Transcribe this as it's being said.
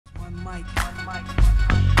One mic.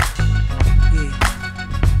 Yeah.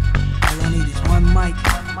 All I need is one mic.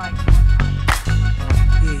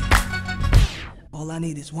 Yeah. All I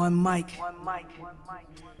need is one mic.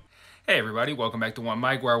 Hey everybody, welcome back to One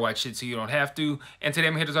Mic, where I watch shit so you don't have to. And today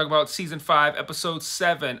I'm here to talk about Season 5, Episode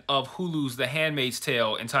 7 of Hulu's The Handmaid's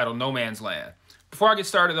Tale, entitled No Man's Land. Before I get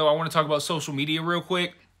started though, I want to talk about social media real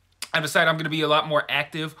quick. I've decided I'm going to be a lot more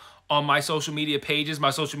active on my social media pages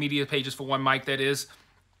for One Mic, that is.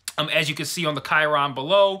 As you can see on the Chiron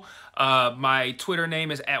below, my Twitter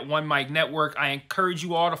name is @OneMicNetwork. I encourage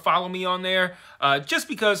you all to follow me on there, just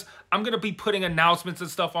because I'm going to be putting announcements and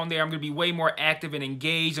stuff on there. I'm going to be way more active and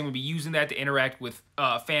engaged. I'm going to be using that to interact with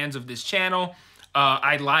fans of this channel.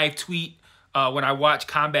 I live tweet when I watch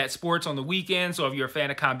combat sports on the weekend, so if you're a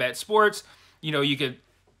fan of combat sports, you know, you could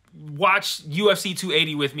watch UFC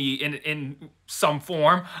 280 with me in some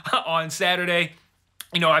form on Saturday.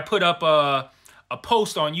 You know, I put up a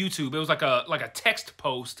post on YouTube. It was like a text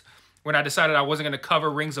post when I decided I wasn't going to cover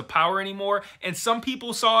Rings of Power anymore. And some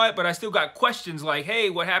people saw it, but I still got questions like, hey,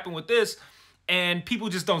 what happened with this? And people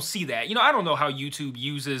just don't see that. You know, I don't know how YouTube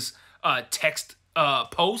uses text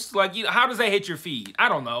posts. Like, you know, how does that hit your feed? I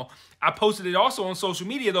don't know. I posted it also on social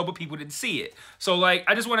media, though, but people didn't see it. So, like,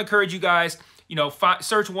 I just want to encourage you guys, you know,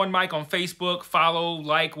 search One Mic on Facebook, follow,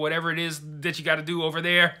 like, whatever it is that you got to do over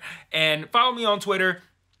there, and follow me on Twitter.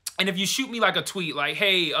 And if you shoot me like a tweet, like,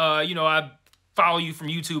 hey, you know, I follow you from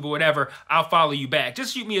YouTube or whatever, I'll follow you back.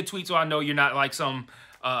 Just shoot me a tweet so I know you're not like some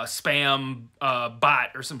spam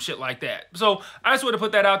bot or some shit like that. So I just want to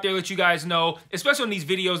put that out there, let you guys know, especially on these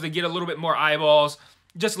videos that get a little bit more eyeballs,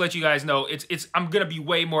 just to let you guys know, I'm going to be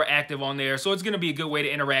way more active on there. So it's going to be a good way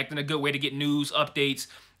to interact and a good way to get news, updates,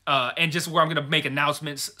 and just where I'm going to make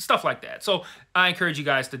announcements, stuff like that. So I encourage you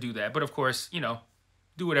guys to do that. But of course, you know,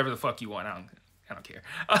 do whatever the fuck you want. I don't care.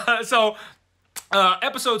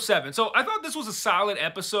 Episode 7. So I thought this was a solid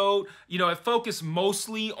episode. You know, it focused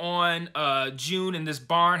mostly on June in this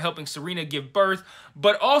barn helping Serena give birth.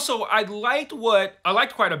 But also, I liked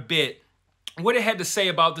quite a bit what it had to say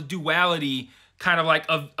about the duality, kind of like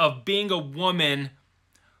of being a woman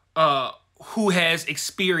who has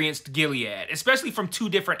experienced Gilead, especially from two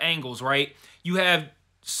different angles, right? You have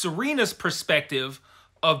Serena's perspective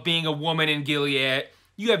of being a woman in Gilead.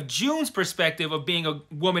 You have June's perspective of being a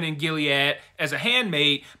woman in Gilead as a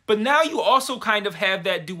handmaid, but now you also kind of have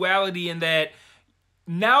that duality in that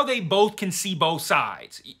now they both can see both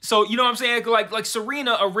sides. So, you know what I'm saying? Like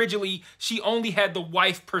Serena originally, she only had the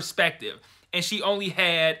wife perspective, and she only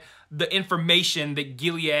had the information that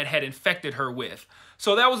Gilead had infected her with.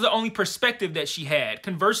 So that was the only perspective that she had.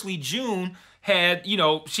 Conversely, June had, you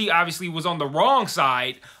know, she obviously was on the wrong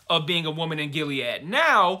side of being a woman in Gilead.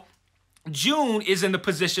 Now, June is in the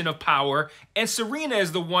position of power, and Serena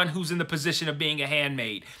is the one who's in the position of being a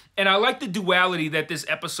handmaid. And I like the duality that this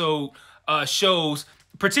episode shows,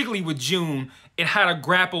 particularly with June, and how to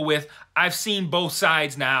grapple with, I've seen both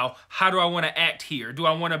sides now. How do I want to act here? Do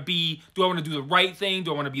I want to do the right thing?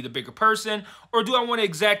 Do I want to be the bigger person? Or do I want to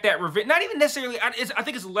exact that revenge? Not even necessarily, I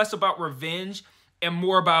think it's less about revenge and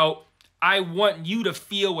more about, I want you to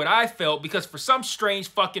feel what I felt, because for some strange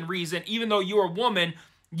fucking reason, even though you're a woman,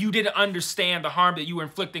 you didn't understand the harm that you were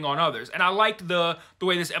inflicting on others. And I liked the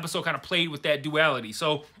way this episode kind of played with that duality.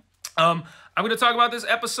 So I'm going to talk about this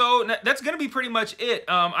episode. That's going to be pretty much it.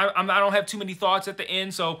 I don't have too many thoughts at the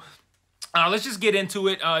end, so let's just get into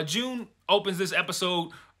it. June opens this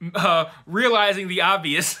episode realizing the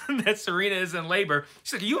obvious, that Serena is in labor.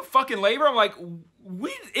 She's like, are you in fucking labor? I'm like,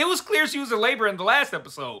 it was clear she was in labor in the last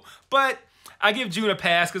episode. But I give June a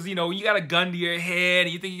pass because, you know, when you got a gun to your head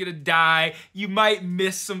and you think you're going to die, you might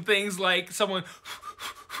miss some things like someone,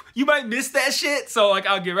 you might miss that shit. So, like,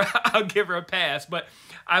 I'll give her a pass. But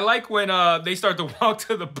I like when they start to walk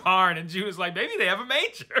to the barn and June is like, maybe they have a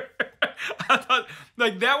manger. I thought,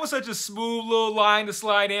 like, that was such a smooth little line to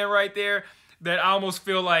slide in right there that I almost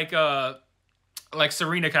feel like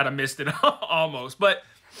Serena kind of missed it almost. But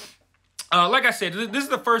like I said, this is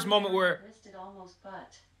the first moment where... Missed it almost,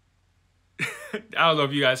 but... I don't know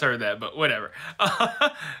if you guys heard that, but whatever.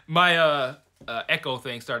 My echo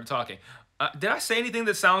thing started talking. Did I say anything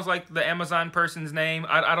that sounds like the Amazon person's name?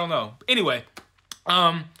 I don't know. Anyway,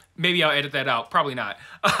 maybe I'll edit that out. Probably not.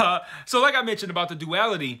 So like I mentioned about the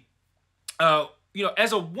duality, you know,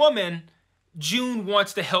 as a woman, June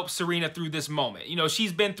wants to help Serena through this moment. You know,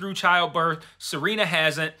 she's been through childbirth. Serena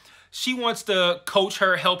hasn't. She wants to coach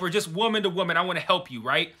her, help her, just woman to woman. I want to help you,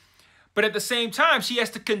 right? But at the same time, she has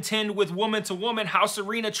to contend with woman to woman how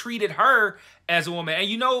Serena treated her as a woman. And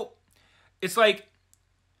you know, it's like,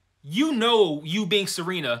 you know, you being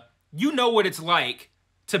Serena, you know what it's like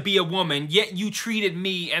to be a woman, yet you treated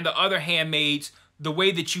me and the other handmaids the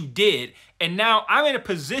way that you did. And now I'm in a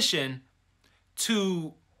position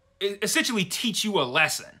to essentially teach you a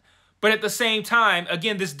lesson. But at the same time,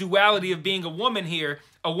 again, this duality of being a woman here,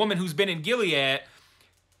 a woman who's been in Gilead,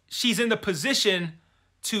 she's in the position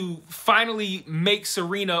to finally make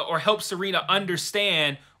Serena or help Serena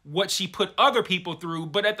understand what she put other people through.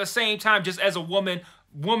 But at the same time, just as a woman,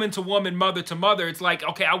 woman to woman, mother to mother, it's like,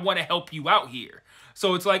 okay, I want to help you out here.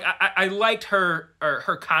 So it's like I liked her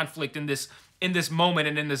conflict in this moment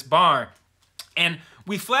and in this barn. And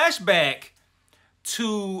we flash back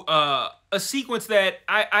to a sequence that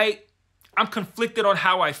I'm conflicted on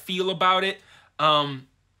how I feel about it.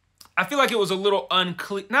 I feel like it was a little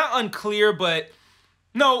unclear, not unclear, but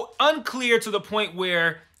no, unclear to the point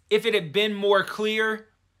where if it had been more clear,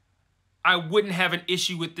 I wouldn't have an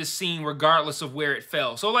issue with this scene regardless of where it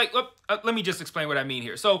fell. So like, let me just explain what I mean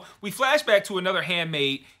here. So we flash back to another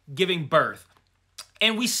handmaid giving birth.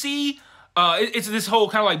 And we see, it's this whole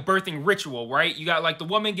kind of like birthing ritual, right? You got like the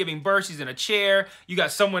woman giving birth, she's in a chair. You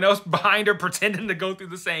got someone else behind her pretending to go through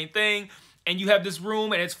the same thing. And you have this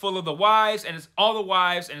room and it's full of the wives and it's all the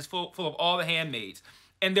wives and it's full of all the handmaids.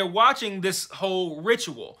 And they're watching this whole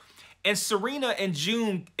ritual. And Serena and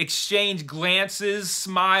June exchange glances,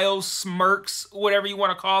 smiles, smirks, whatever you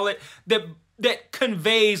want to call it, that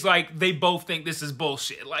conveys like they both think this is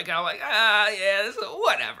bullshit. Like, yeah, this is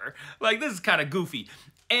whatever. Like, this is kind of goofy.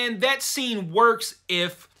 And that scene works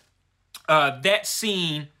if that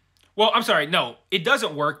scene, well, I'm sorry, no, it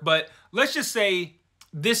doesn't work, but let's just say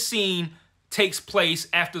this scene takes place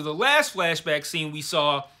after the last flashback scene we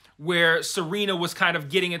saw where Serena was kind of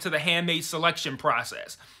getting into the handmaid selection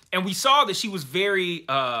process. And we saw that she was very,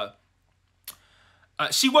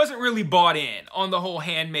 she wasn't really bought in on the whole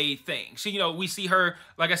handmaid thing. She, you know, we see her,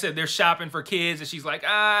 like I said, they're shopping for kids and she's like,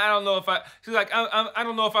 I don't know if she's like, I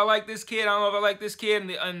don't know if I like this kid. I don't know if I like this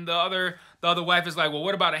kid. And the other wife is like, well,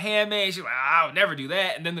 what about a handmaid? She's like, I would never do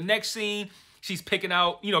that. And then the next scene, she's picking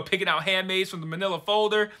out handmaids from the manila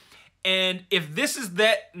folder. And if this is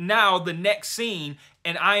now the next scene,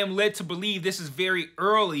 and I am led to believe this is very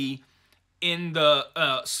early in the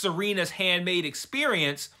Serena's handmaid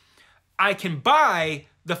experience, I can buy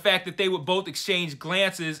the fact that they would both exchange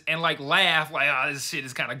glances and like laugh like, oh, this shit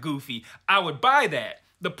is kind of goofy. I would buy that.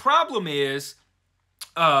 The problem is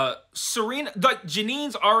Serena, like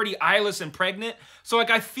Janine's already eyeless and pregnant. So like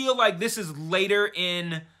I feel like this is later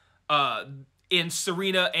in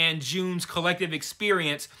Serena and June's collective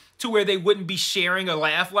experience to where they wouldn't be sharing a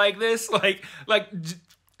laugh like this. Like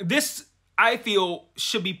this, I feel,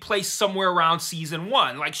 should be placed somewhere around season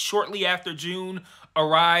 1, like shortly after June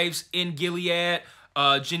arrives in Gilead.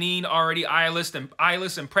 Janine already eyeless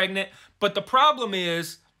and pregnant. But the problem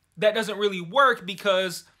is that doesn't really work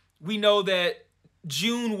because we know that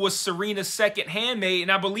June was Serena's second handmaid,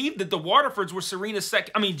 and I believe that the Waterfords were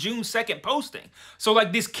June's second posting. So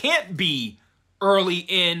like this can't be early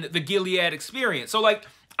in the Gilead experience. So like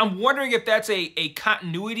I'm wondering if that's a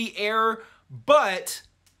continuity error, but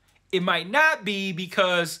it might not be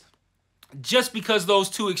because just because those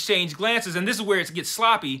two exchange glances, and this is where it gets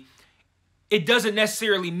sloppy, it doesn't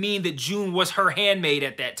necessarily mean that June was her handmaid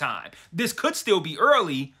at that time. This could still be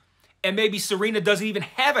early, and maybe Serena doesn't even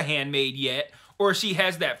have a handmaid yet, or she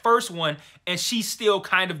has that first one, and she's still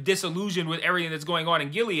kind of disillusioned with everything that's going on in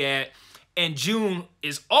Gilead, and June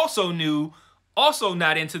is also new, also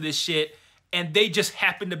not into this shit, and they just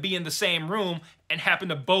happen to be in the same room and happen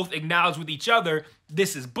to both acknowledge with each other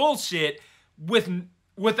this is bullshit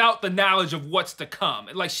without the knowledge of what's to come.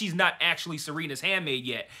 Like, she's not actually Serena's handmaid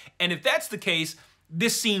yet. And if that's the case,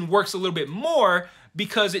 this scene works a little bit more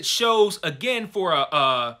because it shows, again, for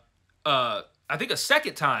I think a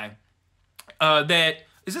second time,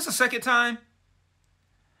 is this a second time?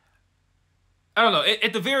 I don't know.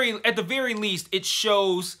 At the very least, it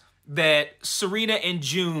shows that Serena and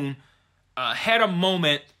June had a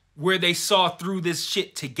moment where they saw through this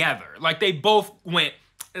shit together. Like, they both went,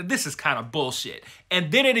 this is kind of bullshit.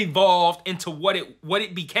 And then it evolved into what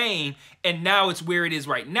it became, and now it's where it is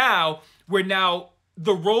right now, where now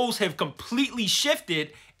the roles have completely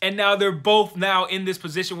shifted, and now they're both now in this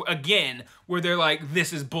position again where they're like,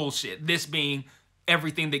 this is bullshit. This being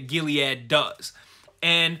everything that Gilead does.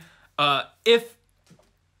 And if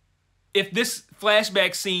this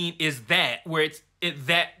flashback scene is that, where it's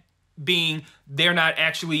that being they're not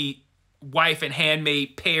actually wife and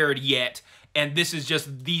handmaid paired yet, and this is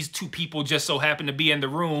just these two people just so happen to be in the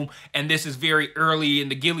room, and this is very early in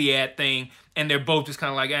the Gilead thing, and they're both just kind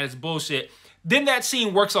of like, ah, it's bullshit, then that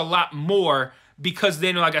scene works a lot more because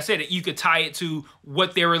then, like I said, you could tie it to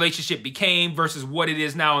what their relationship became versus what it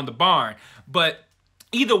is now in the barn. But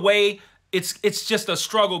either way, it's just a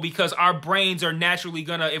struggle because our brains are naturally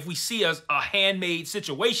gonna, if we see a Handmaid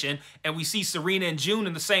situation and we see Serena and June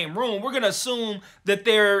in the same room, we're gonna assume that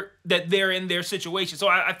they're in their situation. So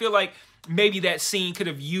I feel like maybe that scene could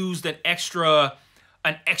have used an extra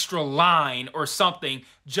line or something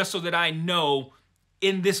just so that I know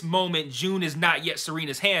in this moment June is not yet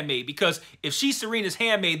Serena's handmaid, because if she's Serena's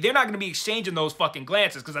handmaid, they're not going to be exchanging those fucking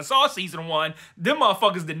glances, because I saw season 1, them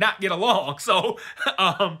motherfuckers did not get along. So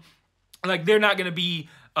like they're not going to be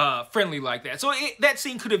friendly like that. So that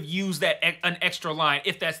scene could have used an extra line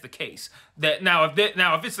if that's the case. That now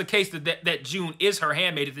if it's the case that June is her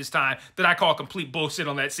handmaid at this time, then I call complete bullshit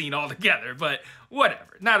on that scene altogether. But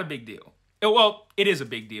whatever, not a big deal. Well, it is a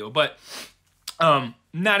big deal, but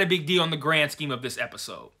not a big deal in the grand scheme of this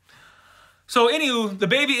episode. So anywho, the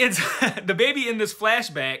baby in this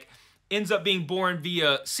flashback ends up being born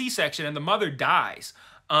via C-section, and the mother dies.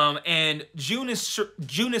 And June and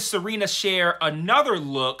Serena share another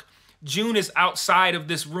look. June is outside of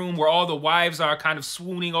this room where all the wives are kind of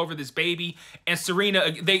swooning over this baby, and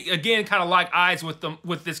Serena, they again kind of lock eyes with them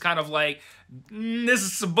with this kind of like, this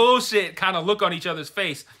is some bullshit kind of look on each other's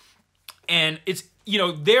face. And it's, you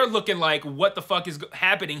know, they're looking like, what the fuck is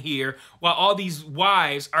happening here? While all these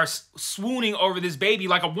wives are swooning over this baby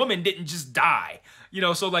like a woman didn't just die. You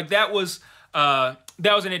know, so like that was an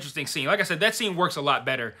interesting scene. Like I said, that scene works a lot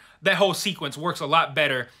better. That whole sequence works a lot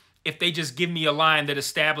better if they just give me a line that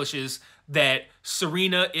establishes that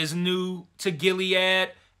Serena is new to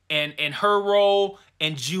Gilead and her role,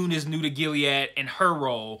 and June is new to Gilead and her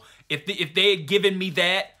role. If they had given me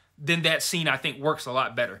that, then that scene I think works a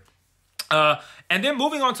lot better. And then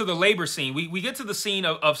moving on to the labor scene, we get to the scene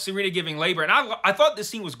of Serena giving labor, and I thought this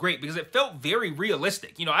scene was great because it felt very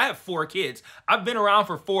realistic. You know, I have 4 kids. I've been around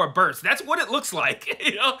for 4 births. That's what it looks like.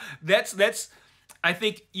 You know, that's I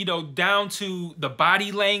think, you know, down to the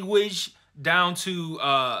body language, down to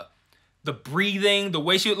the breathing, the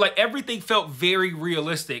way she, like, everything felt very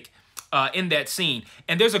realistic in that scene.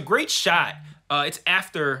 And there's a great shot. It's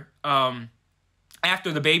after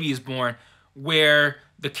the baby is born, where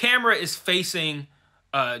the camera is facing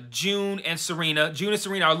June and Serena. June and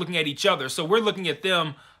Serena are looking at each other. So we're looking at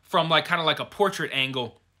them from like kind of like a portrait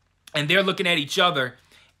angle, and they're looking at each other,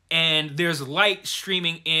 and there's light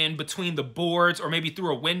streaming in between the boards or maybe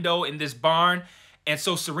through a window in this barn. And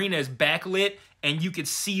so Serena is backlit, and you could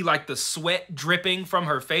see like the sweat dripping from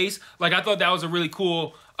her face. Like, I thought that was a really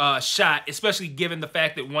cool shot, especially given the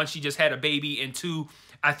fact that 1, she just had a baby, and 2,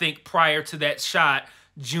 I think prior to that shot,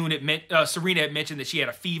 Serena had mentioned that she had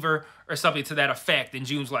a fever or something to that effect, and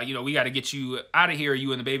June's like, you know, we got to get you out of here,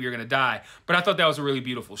 you and the baby are gonna die. But I thought that was a really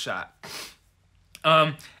beautiful shot.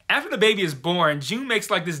 After the baby is born, June makes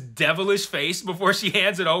like this devilish face before she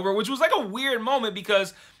hands it over, which was like a weird moment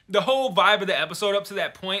because the whole vibe of the episode up to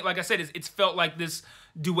that point, like I said, it's felt like this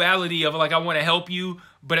duality of like, I want to help you,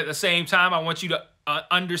 but at the same time, I want you to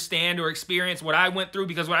understand or experience what I went through,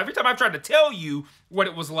 because every time I've tried to tell you what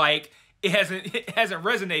it was like, it hasn't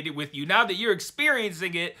resonated with you. Now that you're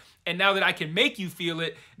experiencing it, and now that I can make you feel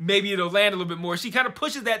it, maybe it'll land a little bit more. She kind of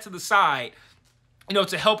pushes that to the side, you know,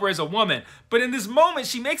 to help her as a woman. But in this moment,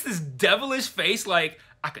 she makes this devilish face like,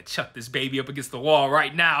 I could chuck this baby up against the wall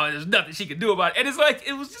right now, and there's nothing she can do about it. And it's like,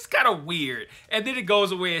 it was just kind of weird. And then it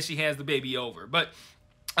goes away as she hands the baby over. But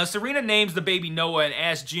Serena names the baby Noah and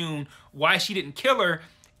asks June why she didn't kill her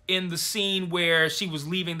in the scene where she was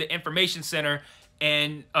leaving the information center,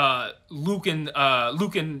 and Luke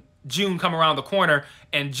and June come around the corner,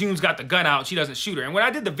 and June's got the gun out. She doesn't shoot her. And when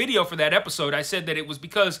I did the video for that episode, I said that it was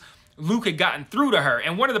because Luke had gotten through to her.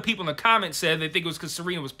 And one of the people in the comments said they think it was because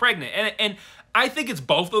Serena was pregnant. And I think it's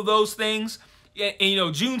both of those things. And you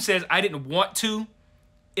know, June says, I didn't want to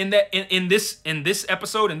in this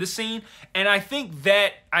episode, in this scene. And I think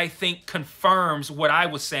that confirms what I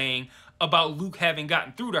was saying about Luke having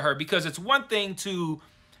gotten through to her, because it's one thing to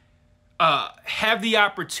have the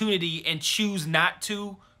opportunity and choose not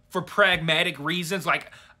to for pragmatic reasons.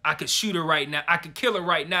 Like, I could shoot her right now, I could kill her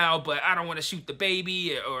right now, but I don't want to shoot the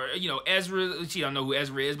baby. Or, you know, Ezra, she don't know who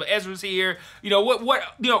Ezra is, but Ezra's here. You know, what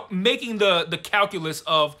you know, making the calculus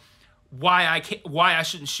of why I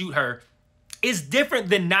shouldn't shoot her is different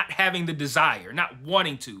than not having the desire, not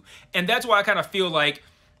wanting to. And that's why I kind of feel like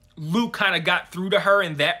Luke kind of got through to her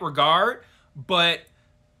in that regard, but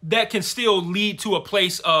that can still lead to a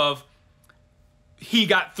place of, he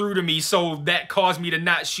got through to me, so that caused me to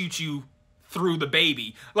not shoot you through the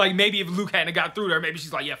baby. Like, maybe if Luke hadn't got through to her, maybe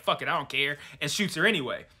she's like, yeah, fuck it, I don't care, and shoots her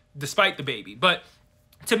anyway, despite the baby. But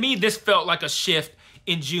to me, this felt like a shift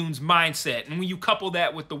in June's mindset. And when you couple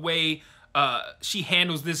that with the way she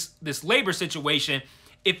handles this labor situation,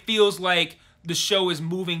 it feels like the show is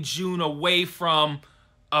moving June away from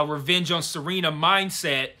a revenge on Serena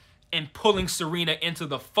mindset and pulling Serena into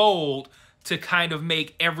the fold to kind of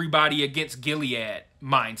make everybody against Gilead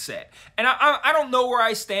mindset. And I don't know where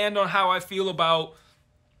I stand on how I feel about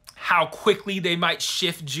how quickly they might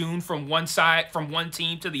shift June from one side, from one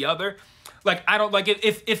team to the other. Like, I don't like it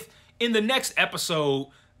if in the next episode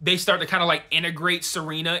they start to kind of like integrate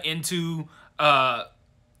Serena into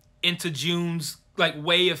June's like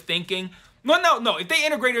way of thinking. No. If they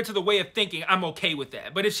integrate her to the way of thinking, I'm okay with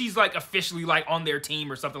that. But if she's like officially like on their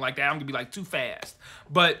team or something like that, I'm gonna be like too fast.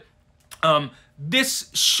 But this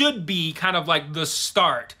should be kind of like the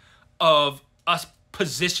start of us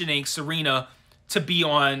positioning Serena to be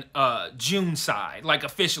on June's side, like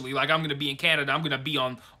officially. Like, I'm gonna be in Canada, I'm gonna be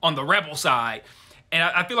on the rebel side. And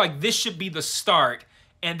I feel like this should be the start.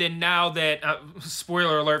 And then now that,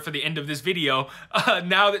 spoiler alert for the end of this video,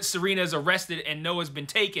 now that Serena is arrested and Noah's been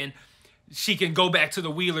taken, she can go back to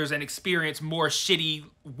the Wheelers and experience more shitty,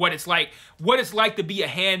 what it's like to be a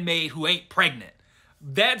handmaid who ain't pregnant.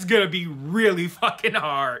 That's gonna be really fucking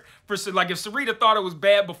hard. Like, if Serena thought it was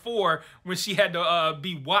bad before when she had to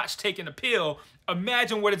be watched taking a pill,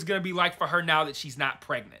 imagine what it's gonna be like for her now that she's not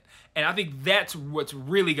pregnant. And I think that's what's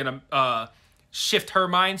really gonna shift her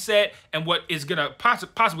mindset and what is gonna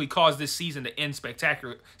possibly cause this season to end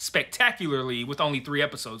spectacularly with only 3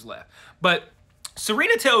 episodes left. But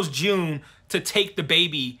Serena tells June to take the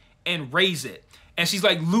baby and raise it. And she's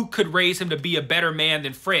like, Luke could raise him to be a better man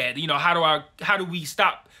than Fred. You know, how do we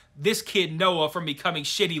stop this kid Noah from becoming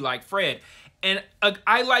shitty like Fred? And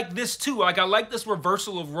I like this too. Like, I like this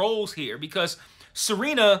reversal of roles here, because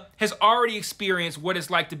Serena has already experienced what it's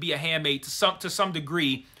like to be a handmaid to some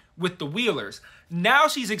degree with the Wheelers. Now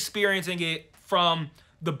she's experiencing it from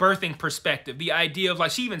the birthing perspective. The idea of,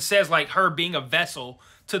 like, she even says, like, her being a vessel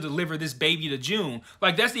to deliver this baby to June.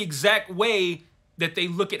 Like, that's the exact way that they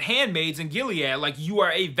look at handmaids in Gilead. Like, you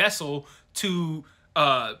are a vessel to,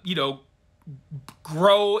 you know,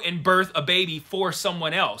 grow and birth a baby for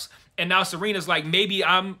someone else. And now Serena's like, maybe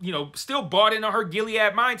I'm, you know, still bought into her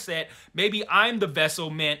Gilead mindset. Maybe I'm the vessel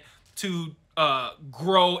meant to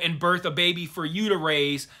grow and birth a baby for you to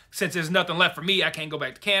raise. Since there's nothing left for me, I can't go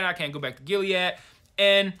back to Canada, I can't go back to Gilead.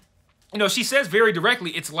 And, you know, she says very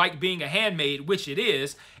directly, it's like being a handmaid, which it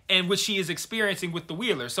is, and which she is experiencing with the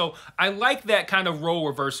Wheelers. So I like that kind of role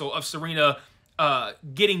reversal of Serena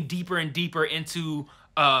getting deeper and deeper into,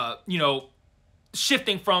 you know,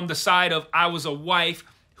 shifting from the side of, I was a wife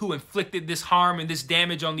who inflicted this harm and this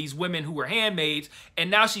damage on these women who were handmaids. And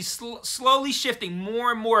now she's slowly shifting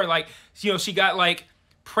more and more. Like, you know, she got like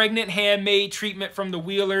pregnant handmaid treatment from the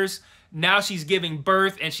Wheelers. Now she's giving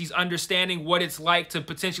birth and she's understanding what it's like to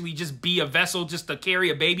potentially just be a vessel, just to carry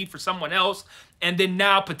a baby for someone else. And then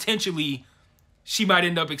now potentially she might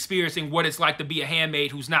end up experiencing what it's like to be a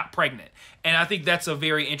handmaid who's not pregnant. And I think that's a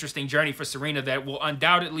very interesting journey for Serena that will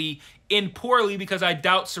undoubtedly end poorly, because I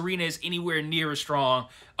doubt Serena is anywhere near as strong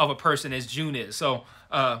of a person as June is. So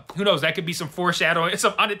who knows? That could be some foreshadowing,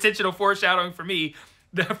 some unintentional foreshadowing for me,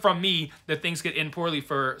 from me, that things could end poorly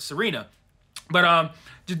for Serena. But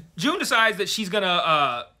June decides that she's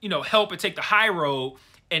gonna, you know, help and take the high road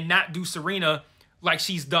and not do Serena like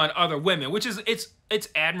she's done other women, which is, it's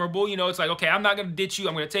admirable. You know, it's like, okay, I'm not gonna ditch you.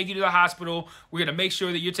 I'm gonna take you to the hospital. We're gonna make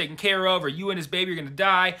sure that you're taken care of, or you and this baby are gonna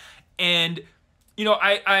die. And, you know,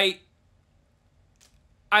 I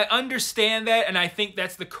understand that, and I think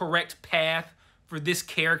that's the correct path for this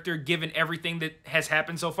character, given everything that has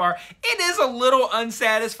happened so far. It is a little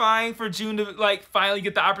unsatisfying for June to, like, finally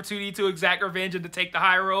get the opportunity to exact revenge and to take the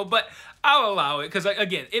high road, but I'll allow it, because,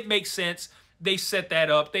 again, it makes sense. They set that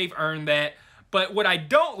up. They've earned that. But what I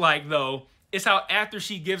don't like, though, is how after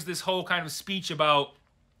she gives this whole kind of speech about,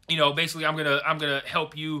 you know, basically, I'm gonna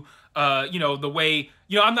help you, you know, the way,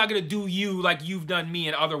 you know, I'm not gonna do you like you've done me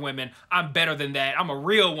and other women. I'm better than that. I'm a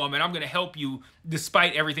real woman. I'm gonna help you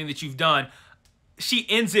despite everything that you've done. She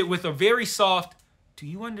ends it with a very soft, do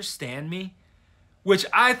you understand me? Which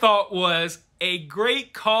I thought was a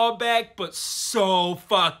great callback, but so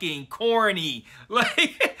fucking corny.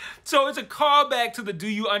 Like, so it's a callback to the do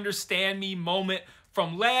you understand me moment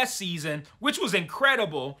from last season, which was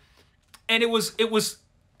incredible. And it was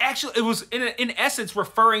in essence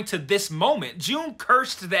referring to this moment. June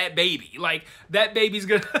cursed that baby. Like, that baby's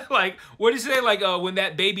gonna, like, what did you say? Like, when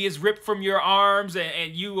that baby is ripped from your arms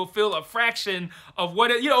and you will feel a fraction of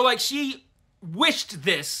what it, you know, like, she wished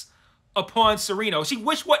this upon Serena. She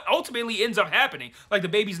wished what ultimately ends up happening. Like, the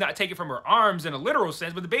baby's not taken from her arms in a literal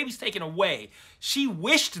sense, but the baby's taken away. She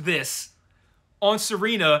wished this on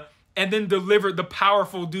Serena and then delivered the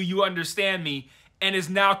powerful, do you understand me? And is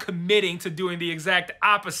now committing to doing the exact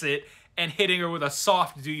opposite and hitting her with a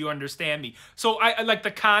soft "Do you understand me?" So I like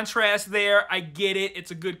the contrast there. I get it.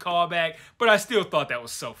 It's a good callback, but I still thought that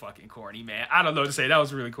was so fucking corny, man. I don't know what to say. That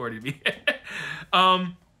was really corny to me.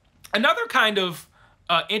 Another kind of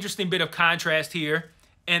interesting bit of contrast here,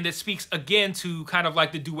 and that speaks again to kind of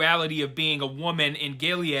like the duality of being a woman in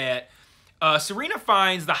Gilead. Serena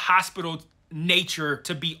finds the hospital nature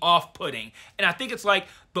to be off-putting, and I think it's like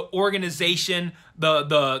the organization, the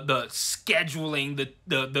scheduling,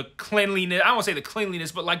 the cleanliness. I don't want to say the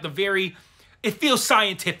cleanliness, but like it feels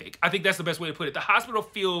scientific. I think that's the best way to put it. The hospital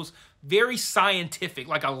feels very scientific,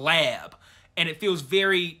 like a lab, and it feels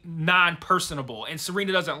very non-personable, and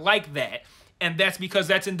Serena doesn't like that, and that's because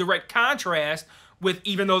that's in direct contrast with,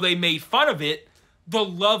 even though they made fun of it, the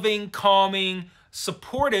loving, calming,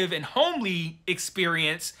 supportive, and homely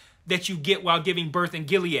experience that you get while giving birth in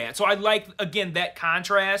Gilead. So I like, again, that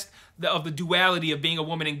contrast of the duality of being a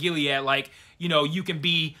woman in Gilead. Like, you know, you can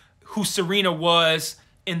be who Serena was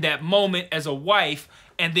in that moment as a wife,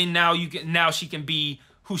 and then now she can be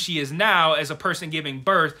who she is now as a person giving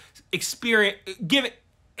birth,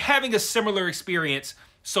 having a similar experience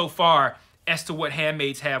so far as to what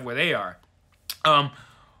handmaids have where they are.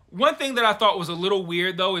 One thing that I thought was a little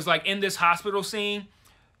weird, though, is like in this hospital scene,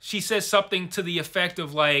 she says something to the effect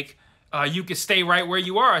of like, you can stay right where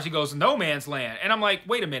you are. She goes, no man's land. And I'm like,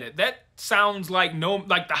 wait a minute, that sounds like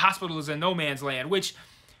the hospital is in no man's land, which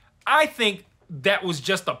I think that was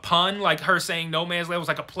just a pun. Like her saying no man's land was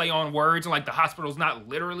like a play on words, and like the hospital's not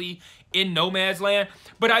literally in no man's land.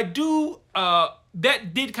 But I do,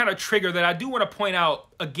 that did kind of trigger that. I do want to point out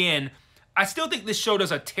again, I still think this show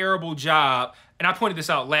does a terrible job, and I pointed this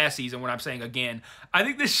out last season when I'm saying again, I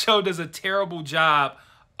think this show does a terrible job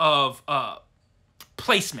of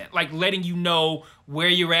placement, like letting you know where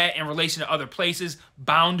you're at in relation to other places,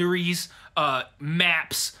 boundaries,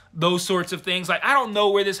 maps, those sorts of things. Like, I don't know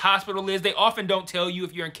where this hospital is. They often don't tell you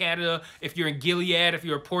if you're in Canada, if you're in Gilead, if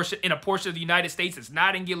you're in a portion of the United States that's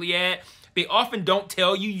not in Gilead. They often don't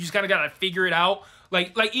tell you. You just kind of got to figure it out.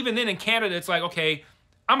 Like even then in Canada, it's like, okay,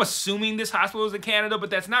 I'm assuming this hospital is in Canada, but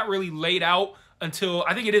that's not really laid out until,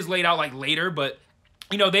 I think it is laid out like later, but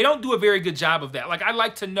you know, they don't do a very good job of that. Like, I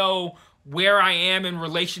like to know where I am in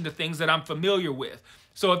relation to things that I'm familiar with.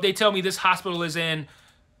 So if they tell me this hospital is in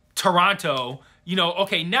Toronto, you know,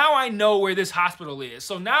 okay, now I know where this hospital is.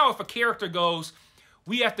 So now if a character goes,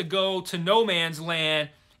 we have to go to no man's land,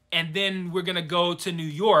 and then we're gonna go to New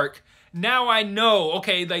York, now I know,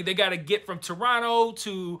 okay, like they gotta get from Toronto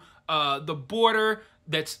to the border,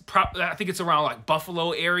 I think it's around like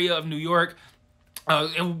Buffalo area of New York,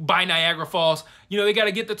 and by Niagara Falls. You know, they got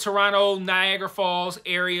to get the Toronto, Niagara Falls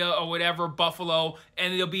area or whatever, Buffalo,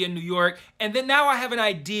 and they'll be in New York. And then now I have an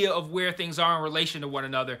idea of where things are in relation to one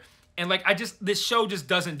another. And like, this show just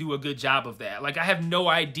doesn't do a good job of that. Like, I have no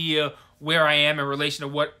idea where I am in relation to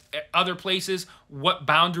what other places, what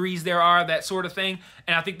boundaries there are, that sort of thing.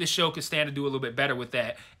 And I think this show could stand to do a little bit better with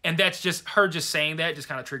that. And that's just, her just saying that just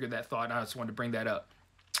kind of triggered that thought, and I just wanted to bring that up.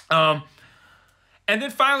 And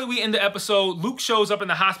then finally we end the episode. Luke shows up in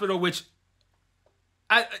the hospital, which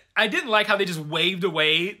I didn't like how they just waved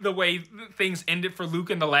away the way things ended for Luke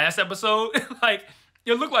in the last episode. Like,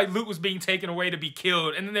 it looked like Luke was being taken away to be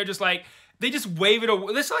killed. And then they're just like, they just wave it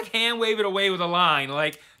away. Let's like hand wave it away with a line.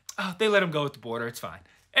 Like, oh, they let him go at the border. It's fine.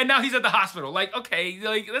 And now he's at the hospital. Like, okay,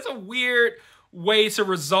 like that's a weird way to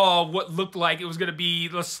resolve what looked like it was going to be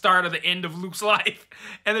the start of the end of Luke's life.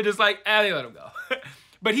 And they're just like, they let him go.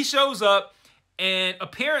 But he shows up. And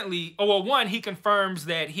apparently, he confirms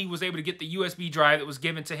that he was able to get the USB drive that was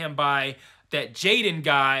given to him by that Jaden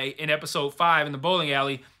guy in episode 5 in the bowling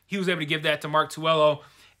alley. He was able to give that to Mark Tuello.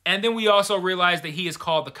 And then we also realize that he has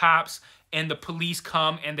called the cops, and the police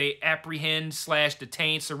come and they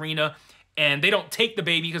apprehend/detain Serena. And they don't take the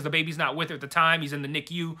baby because the baby's not with her at the time. He's in the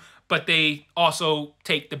NICU. But they also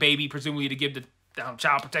take the baby, presumably to give to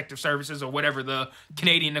Child Protective Services or whatever the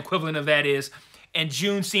Canadian equivalent of that is. And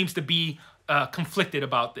June seems to be conflicted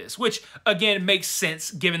about this, which again makes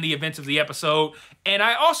sense given the events of the episode. And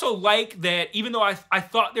I also like that, even though I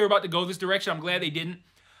thought they were about to go this direction, I'm glad they didn't.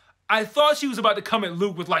 I thought she was about to come at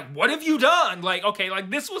Luke with like, what have you done? Like, okay, like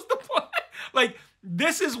this was the point. Like,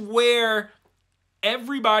 this is where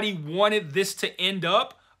everybody wanted this to end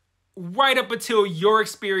up, right up until your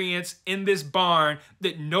experience in this barn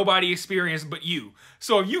that nobody experienced but you.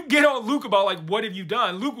 So if you get on Luke about like, what have you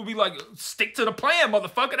done? Luke will be like, stick to the plan,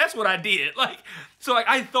 motherfucker. That's what I did. Like, so like,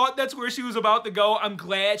 I thought that's where she was about to go. I'm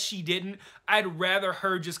glad she didn't. I'd rather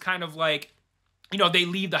her just kind of like, you know, they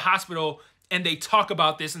leave the hospital and they talk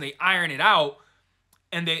about this and they iron it out.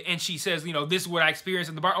 And she says, you know, this is what I experienced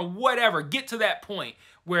in the bar or whatever. Get to that point.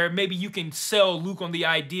 where maybe you can sell Luke on the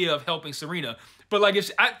idea of helping Serena. But like,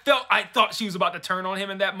 if I thought she was about to turn on him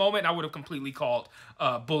in that moment, I would have completely called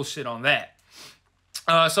bullshit on that.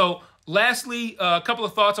 So lastly, a couple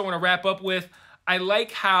of thoughts I want to wrap up with. I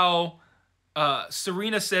like how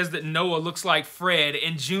Serena says that Noah looks like Fred,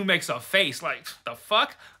 and June makes a face like, the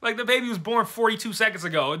fuck? Like, the baby was born 42 seconds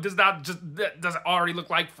ago. It does it already look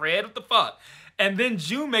like Fred? What the fuck? And then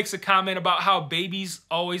June makes a comment about how babies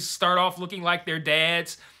always start off looking like their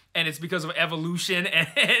dads, and it's because of evolution.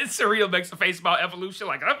 And Serena makes a face about evolution,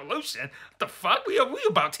 like, evolution? What the fuck? We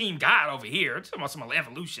about Team God over here. It's about some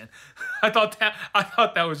evolution. I thought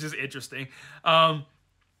that was just interesting.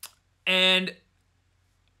 And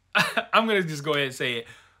I'm gonna just go ahead and say it.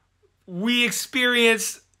 We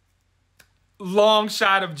experienced long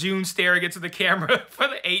shot of June staring into the camera for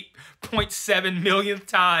the 8.7 millionth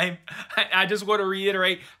time. I just want to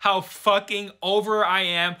reiterate how fucking over I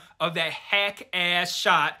am of that hack ass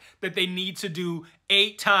shot that they need to do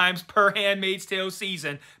 8 times per Handmaid's Tale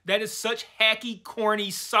season. That is such hacky,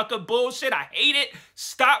 corny, sucker bullshit. I hate it.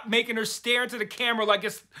 Stop making her stare into the camera like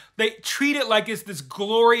they treat it like it's this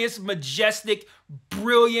glorious, majestic,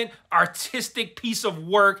 brilliant, artistic piece of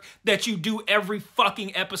work that you do every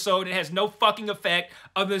fucking episode. It has no fucking effect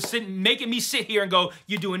other than making me sit here and go,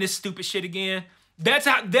 you're doing this stupid shit again? That's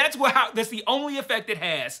the only effect it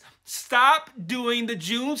has. Stop doing the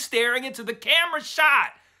June staring into the camera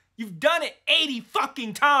shot. You've done it 80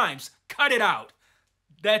 fucking times. Cut it out.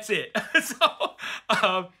 That's it.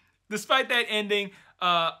 So, despite that ending,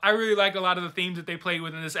 I really like a lot of the themes that they played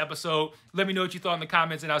with in this episode. Let me know what you thought in the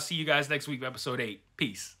comments, and I'll see you guys next week for episode 8.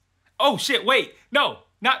 Peace. Oh, shit, wait. No,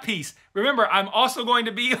 not peace. Remember, I'm also going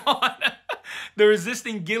to be on the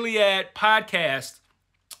Resisting Gilead podcast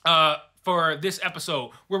for this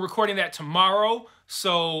episode. We're recording that tomorrow.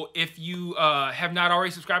 So if you have not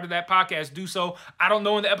already subscribed to that podcast, do so. I don't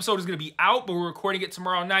know when the episode is going to be out, but we're recording it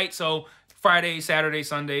tomorrow night. So Friday, Saturday,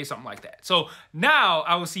 Sunday, something like that. So now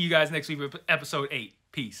I will see you guys next week with episode 8.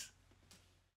 Peace.